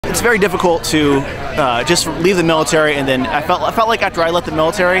It's very difficult to just leave the military, and then I felt like after I left the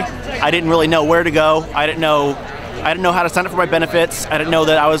military, I didn't really know where to go. I didn't know how to sign up for my benefits. I didn't know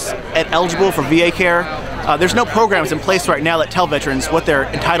that I was eligible for VA care. There's no programs in place right now that tell veterans what they're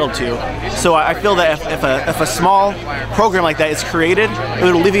entitled to. So I feel that if a small program like that is created, it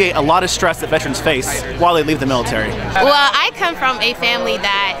would alleviate a lot of stress that veterans face while they leave the military. Well, I come from a family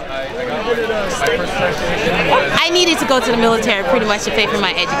that I needed to go to the military pretty much to pay for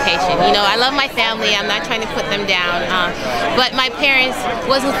my education. You know, I love my family. I'm not trying to put them down. But my parents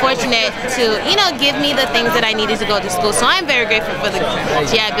wasn't fortunate to, you know, give me the things that I needed to go to school. So I'm very grateful for the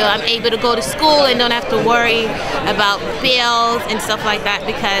GI Bill. I'm able to go to school and don't have to worry about bills and stuff like that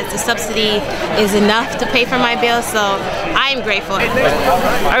because the subsidy is enough to pay for my bills. So I'm grateful.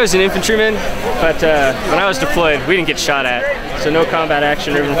 I was an infantryman, but when I was deployed, we didn't get shot at. So no combat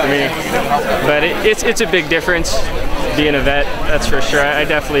action even for me. But it's a big difference being a vet, that's for sure. I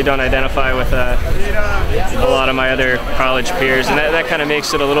definitely don't identify with a lot of my other college peers, and that kind of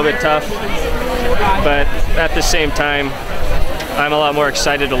makes it a little bit tough. But at the same time, I'm a lot more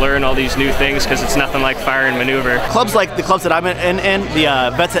excited to learn all these new things because it's nothing like fire and maneuver. Clubs like the clubs that I'm in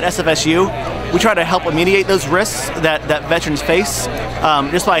the Vets at SFSU, we try to help mediate those risks that veterans face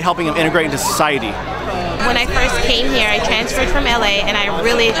just by helping them integrate into society. When I first came here, I transferred from LA and I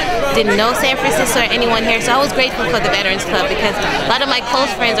really didn't know San Francisco or anyone here, so I was grateful for the Veterans Club because a lot of my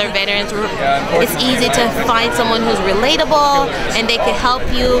close friends are veterans. It's easy to find someone who's relatable and they can help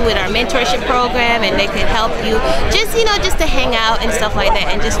you with our mentorship program, and they can help you just, you know, just to hang out and stuff like that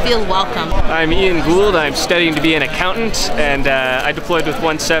and just feel welcome. I'm Ian Gould. I'm studying to be an accountant, and I deployed with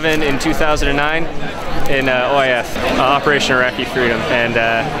 1-7 in 2009 in OIF, Operation Iraqi Freedom, and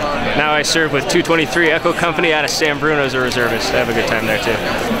now I serve with 223 Echo Company out of San Bruno as a reservist. I have a good time there too.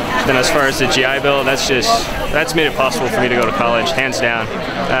 Then as far as the GI Bill, that's made it possible for me to go to college, hands down.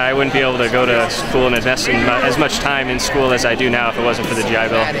 I wouldn't be able to go to school and invest in as much time in school as I do now if it wasn't for the GI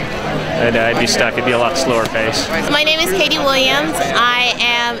Bill. I'd be stuck. It'd be a lot slower pace. My name is Katie Williams. I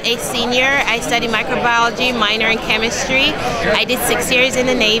am a senior. I study microbiology, minor in chemistry. I did 6 years in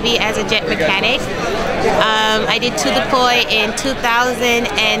the Navy as a jet mechanic. I did 2 deploy in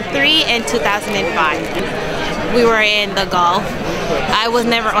 2003 and 2005. We were in the Gulf. I was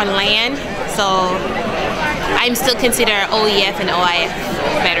never on land, so I'm still considered OEF and OIF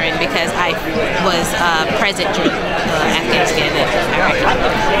veteran because I was present during Afghanistan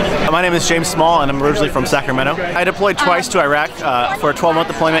and Iraq. My name is James Small, and I'm originally from Sacramento. I deployed twice to Iraq for a 12-month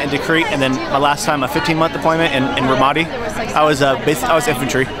deployment in Tikrit, and then my last time a 15-month deployment in Ramadi. I was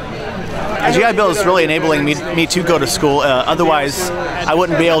infantry. The GI Bill is really enabling me to go to school. Otherwise, I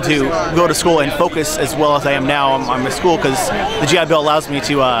wouldn't be able to go to school and focus as well as I am now on my school, because the GI Bill allows me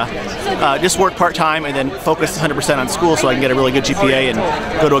to just work part-time and then focus 100% on school so I can get a really good GPA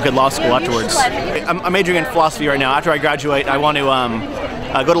and go to a good law school afterwards. I'm majoring in philosophy right now. After I graduate, I want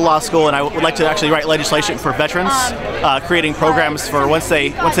to go to law school, and I would like to actually write legislation for veterans, creating programs for once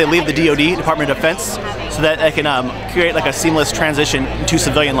they leave the DoD, Department of Defense, so that they can create like a seamless transition to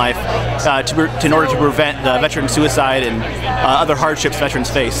civilian life in order to prevent the veteran suicide and other hardships veterans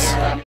face.